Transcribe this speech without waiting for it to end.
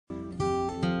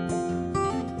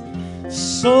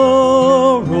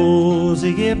So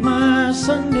Rosie, get my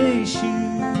Sunday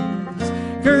shoes,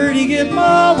 Gertie, get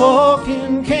my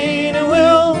walking cane, and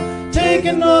we'll take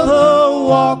another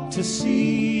walk to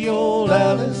see old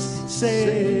Alice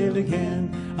sail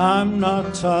again. I'm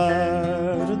not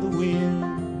tired of the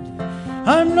wind,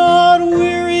 I'm not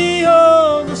weary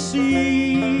of the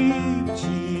sea.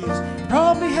 She's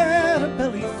probably had a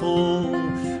belly full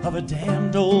of a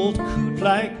damned old coot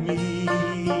like me.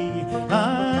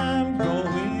 I'm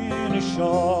going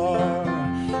ashore,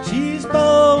 she's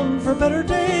bound for better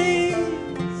days,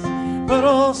 but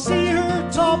I'll see her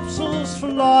topsails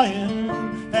flying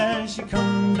as she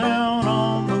come down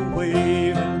on the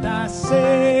wave. And I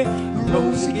say,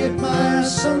 Rosie, get my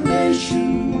Sunday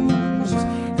shoes,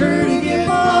 Gertie, get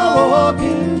my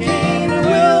walking cane, and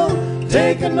we'll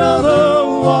take another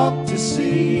walk to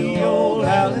see old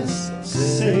Alice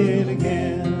sail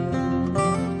again.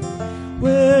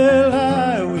 Well,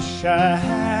 I wish I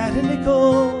had a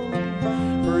nickel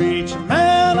for each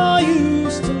man I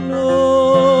used to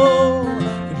know.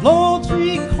 Could load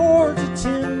 3 cords of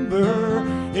timber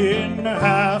in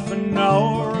half an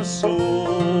hour or so,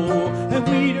 and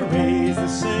we'd raise the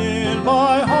sail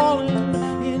by hauling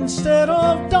instead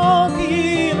of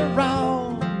donkeying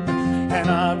around. And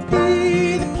I'd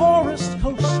be the poorest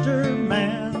coaster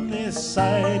man this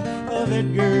side of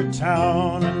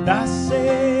Edgartown. And I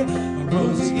say,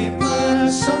 Rosie, get my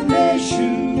Sunday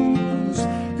shoes,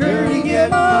 Gertie, get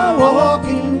my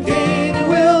walking cane, and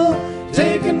we'll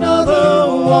take another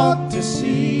walk to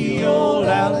see old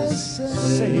Alice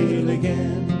sail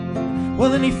again.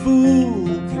 Well, any fool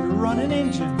can run an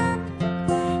engine,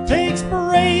 takes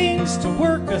brains to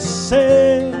work a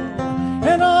sail,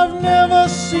 and I've never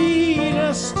seen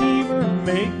a steamer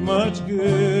make much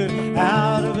good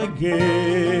out of a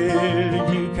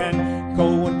gale. You can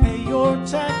go and pay your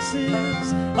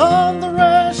taxes on the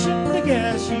ration of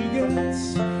gas you get,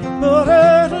 but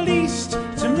at least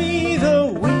to me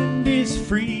the wind is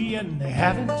free and they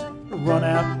haven't run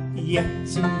out yet.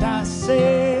 And I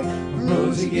say,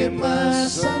 Rosie, get my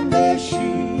Sunday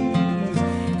shoes,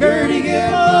 Gertie,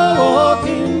 get my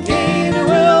walking cane, and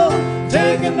we'll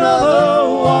take another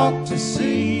walk to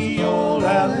see old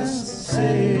Alice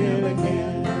sail again.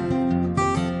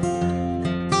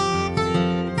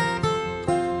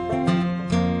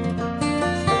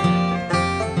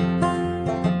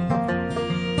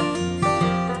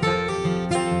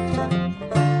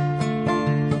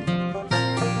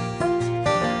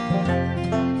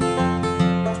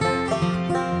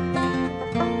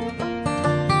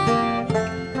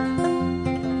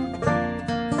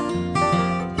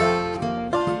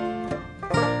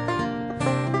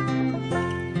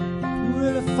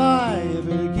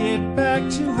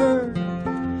 To her,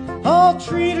 I'll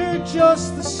treat her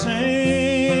just the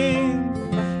same,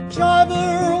 drive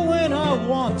her when I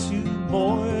want to,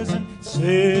 boys, and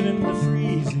sit in the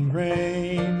freezing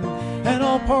rain. And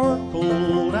I'll park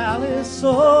old Alice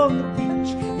on the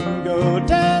beach and go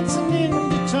dancing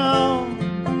into town,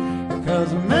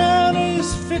 because a man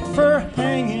who's fit for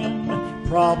hanging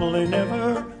probably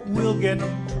never will get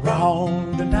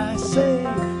drowned. And I say,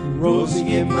 Rosie,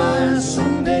 get my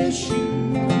Sunday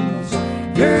shoes,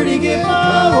 Gertie, get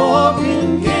my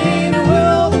walking cane, and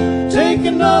we'll take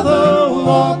another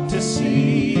walk to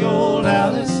see old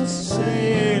Alice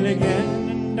sail again.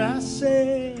 And I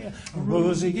say,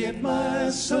 Rosie, get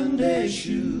my Sunday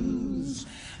shoes,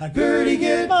 Gertie,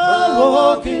 get my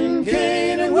walking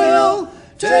cane, and we'll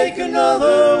take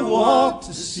another walk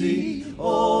to see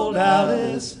old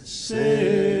Alice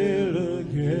sail